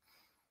question.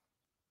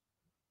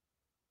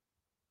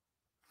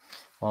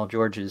 While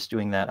George is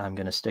doing that, I'm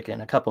going to stick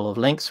in a couple of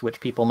links which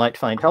people might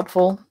find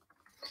helpful.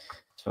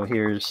 So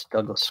here's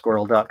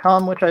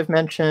DouglasSquirrel.com, which I've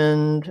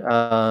mentioned.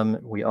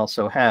 We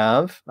also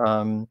have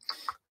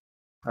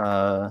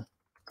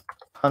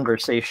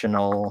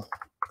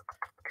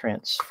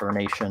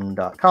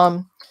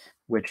conversationaltransformation.com,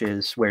 which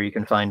is where you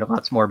can find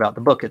lots more about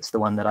the book. It's the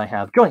one that I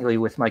have jointly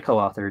with my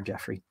co-author,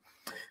 Jeffrey.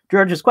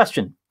 George's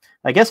question.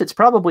 I guess it's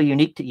probably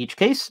unique to each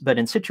case, but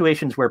in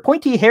situations where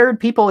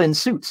pointy-haired people in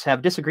suits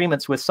have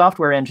disagreements with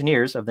software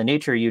engineers of the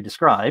nature you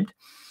described,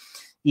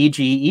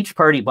 e.g. each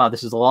party, wow,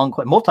 this is a long,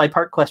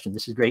 multi-part question,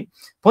 this is great.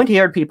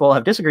 Pointy-haired people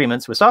have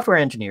disagreements with software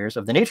engineers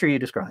of the nature you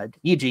described,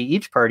 e.g.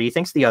 each party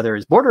thinks the other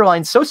is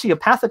borderline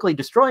sociopathically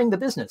destroying the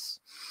business.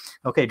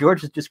 Okay,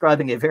 George is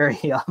describing a very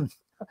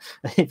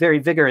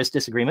vigorous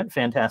disagreement,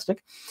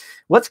 fantastic.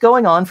 What's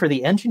going on for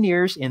the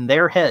engineers in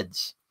their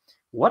heads?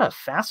 What a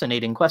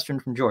fascinating question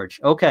from George.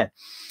 Okay.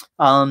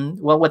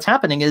 Well, what's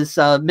happening is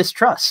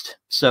mistrust.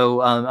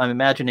 So I'm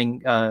imagining,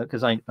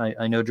 because I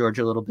know George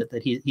a little bit,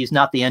 that he's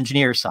not the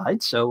engineer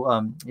side.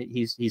 So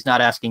he's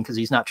not asking because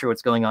he's not sure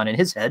what's going on in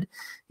his head.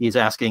 He's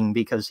asking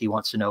because he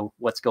wants to know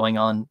what's going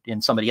on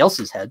in somebody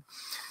else's head.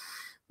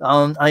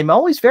 I'm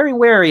always very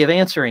wary of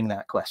answering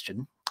that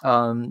question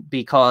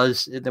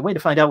because the way to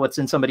find out what's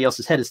in somebody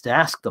else's head is to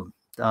ask them.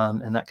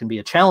 And that can be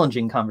a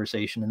challenging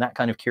conversation, and that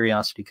kind of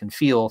curiosity can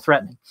feel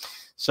threatening.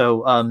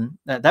 So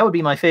that would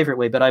be my favorite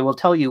way, but I will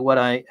tell you what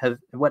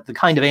the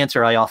kind of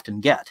answer I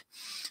often get.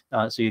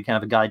 So you can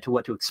have a guide to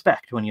what to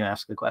expect when you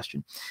ask the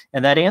question.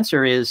 And that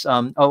answer is,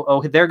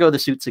 oh, there go the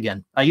suits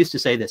again. I used to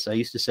say this. I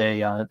used to say,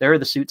 there are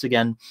the suits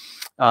again.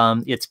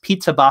 It's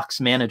pizza box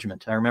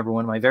management. I remember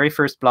one of my very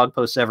first blog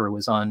posts ever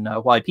was on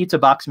why pizza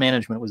box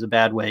management was a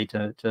bad way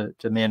to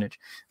manage,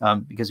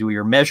 because we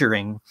were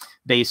measuring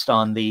based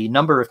on the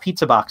number of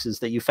pizza boxes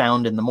that you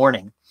found in the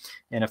morning.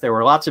 And if there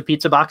were lots of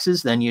pizza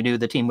boxes, then you knew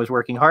the team was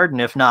working hard.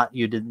 And if not,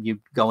 you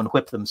go and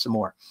whip them some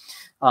more.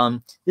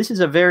 This is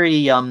a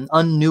very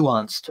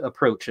unnuanced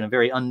approach and a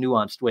very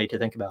unnuanced way to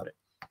think about it.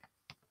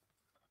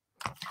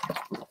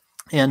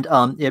 And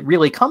it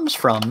really comes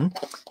from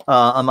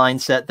a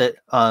mindset that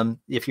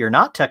if you're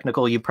not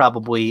technical, you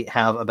probably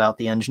have about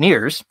the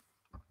engineers.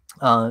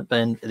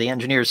 And the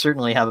engineers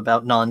certainly have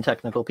about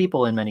non-technical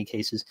people in many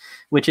cases,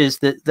 which is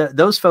that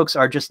those folks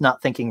are just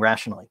not thinking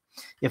rationally.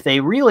 If they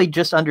really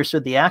just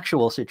understood the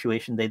actual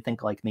situation, they'd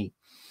think like me.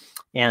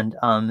 And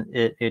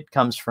it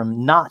comes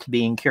from not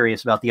being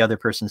curious about the other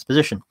person's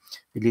position.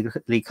 The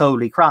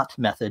Decoding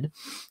method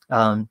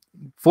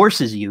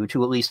forces you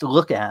to at least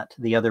look at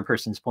the other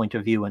person's point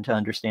of view and to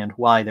understand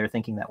why they're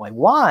thinking that way.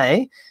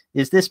 Why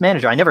is this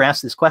manager? I never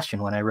asked this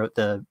question when I wrote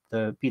the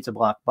pizza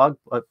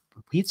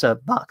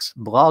box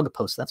blog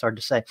post. That's hard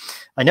to say.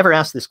 I never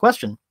asked this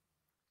question.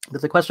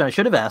 But the question I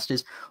should have asked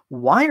is,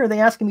 why are they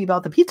asking me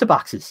about the pizza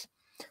boxes?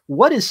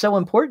 What is so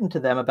important to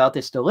them about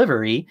this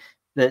delivery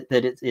that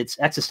it's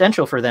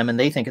existential for them and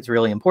they think it's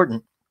really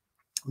important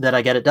that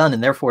I get it done,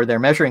 and therefore they're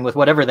measuring with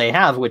whatever they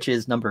have, which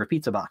is number of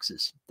pizza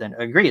boxes? Then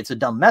I agree, it's a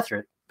dumb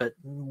metric, but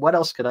what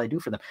else could I do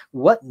for them?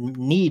 What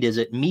need is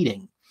it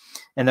meeting?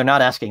 And they're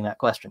not asking that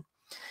question.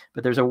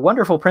 But there's a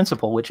wonderful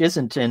principle which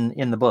isn't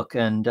in the book,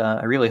 and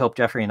I really hope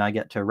Jeffrey and I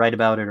get to write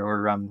about it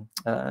or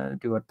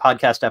do a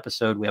podcast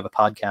episode. We have a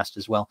podcast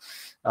as well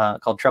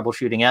called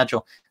Troubleshooting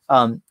Agile.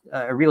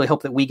 I really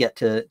hope that we get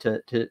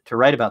to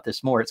write about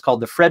this more. It's called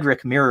the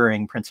Frederick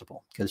mirroring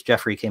principle, because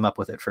Jeffrey came up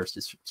with it first.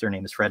 His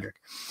surname is Frederick.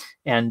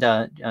 And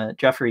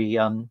Jeffrey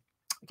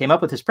came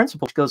up with this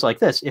principle, which goes like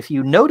this. If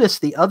you notice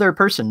the other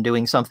person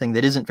doing something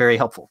that isn't very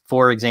helpful,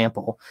 for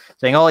example,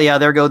 saying, oh, yeah,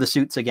 there go the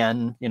suits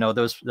again. You know,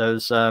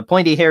 those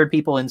pointy-haired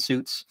people in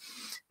suits,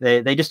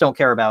 they just don't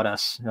care about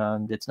us.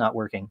 It's not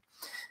working.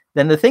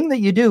 Then the thing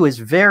that you do is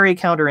very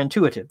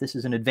counterintuitive. This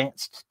is an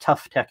advanced,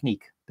 tough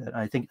technique that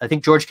I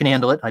think George can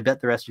handle it. I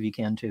bet the rest of you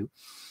can too.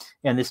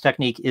 And this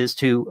technique is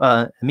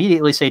to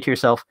immediately say to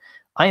yourself,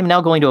 I am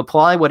now going to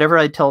apply whatever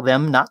I tell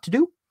them not to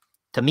do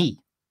to me.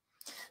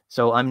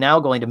 So I'm now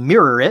going to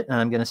mirror it, and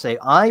I'm going to say,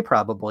 I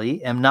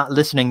probably am not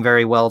listening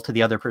very well to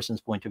the other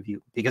person's point of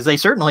view, because they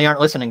certainly aren't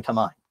listening to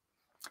mine.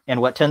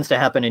 And what tends to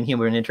happen in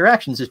human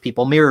interactions is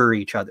people mirror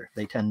each other.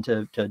 They tend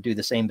to do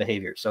the same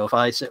behavior. So if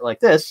I sit like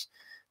this,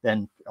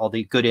 then all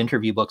the good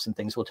interview books and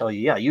things will tell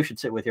you, yeah, you should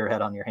sit with your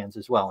head on your hands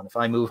as well. And if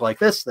I move like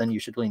this, then you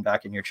should lean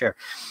back in your chair.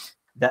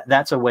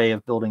 That's a way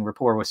of building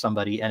rapport with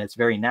somebody, and it's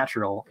very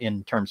natural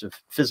in terms of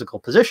physical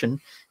position.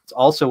 It's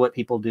also what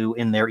people do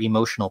in their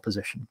emotional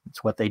position.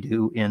 It's what they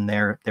do in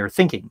their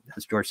thinking,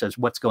 as George says,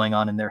 what's going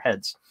on in their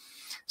heads.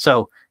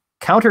 So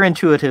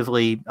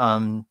counterintuitively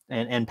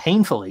and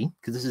painfully,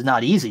 because this is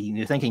not easy,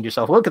 you're thinking to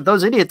yourself, look at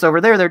those idiots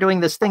over there, they're doing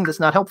this thing that's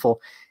not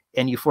helpful,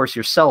 and you force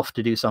yourself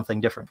to do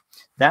something different.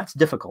 That's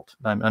difficult.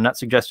 I'm not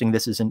suggesting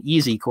this is an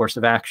easy course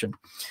of action,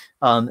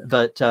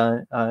 but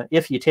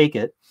if you take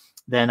it,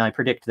 then I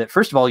predict that,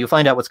 first of all, you'll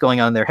find out what's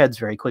going on in their heads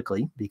very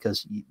quickly,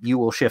 because you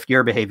will shift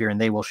your behavior and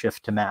they will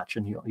shift to match,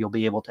 and you'll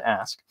be able to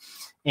ask.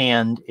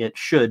 And it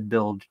should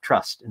build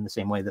trust in the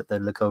same way that the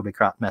Decoding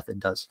method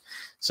does.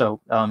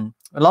 So a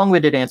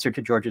long-winded answer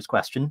to George's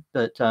question,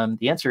 but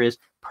the answer is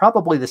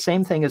probably the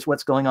same thing as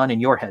what's going on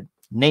in your head,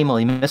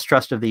 namely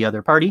mistrust of the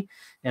other party.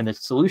 And the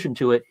solution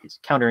to it is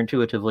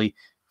counterintuitively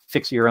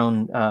fix your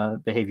own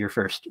behavior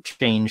first,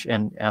 change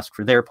and ask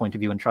for their point of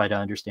view and try to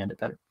understand it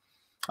better.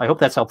 I hope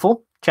that's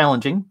helpful,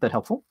 challenging, but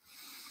helpful.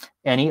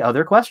 Any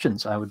other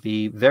questions? I would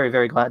be very,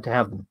 very glad to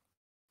have them.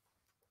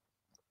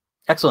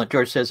 Excellent.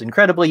 George says,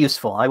 incredibly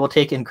useful. I will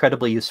take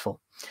incredibly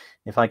useful.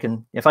 If I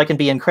can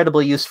be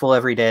incredibly useful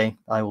every day,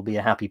 I will be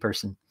a happy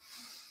person.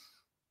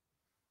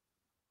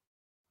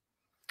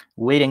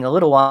 Waiting a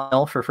little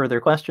while for further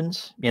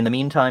questions. In the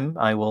meantime,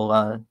 I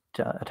will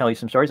tell you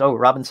some stories. Oh,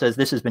 Robin says,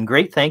 this has been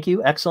great. Thank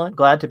you. Excellent.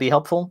 Glad to be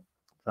helpful.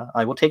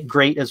 I will take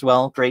great as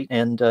well. Great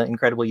and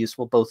incredibly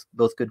useful.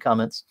 Both good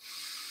comments.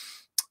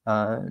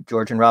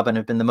 George and Robin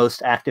have been the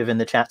most active in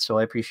the chat, so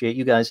I appreciate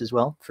you guys as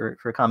well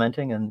for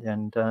commenting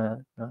and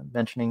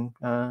mentioning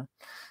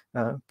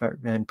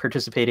and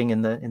participating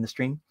in the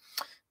stream.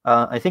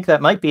 I think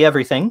that might be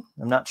everything.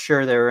 I'm not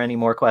sure there are any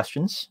more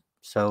questions.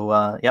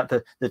 So yeah,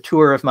 the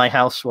tour of my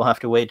house will have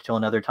to wait till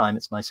another time.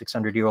 It's my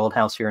 600-year-old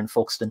house here in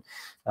Folkestone.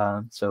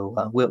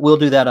 So we'll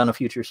do that on a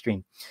future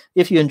stream.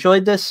 If you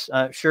enjoyed this,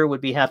 sure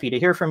would be happy to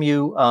hear from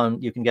you.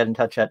 You can get in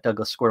touch at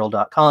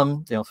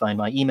DouglasSquirrel.com. You'll find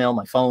my email,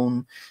 my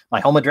phone,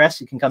 my home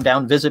address. You can come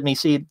down, visit me,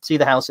 see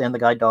the house and the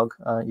guide dog.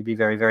 You'd be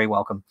very, very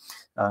welcome.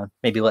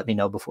 Maybe let me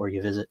know before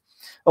you visit.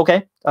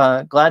 Okay,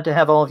 glad to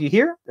have all of you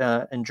here.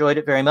 Enjoyed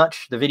it very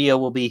much. The video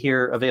will be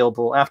here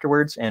available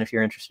afterwards. And if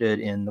you're interested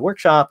in the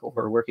workshop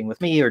or working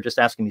with me or just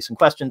asking me some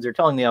questions or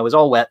telling me I was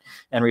all wet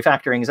and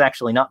refactoring is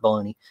actually not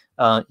baloney,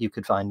 you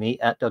could find me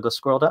at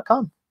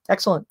DouglasSquirrel.com.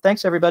 Excellent.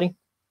 Thanks, everybody.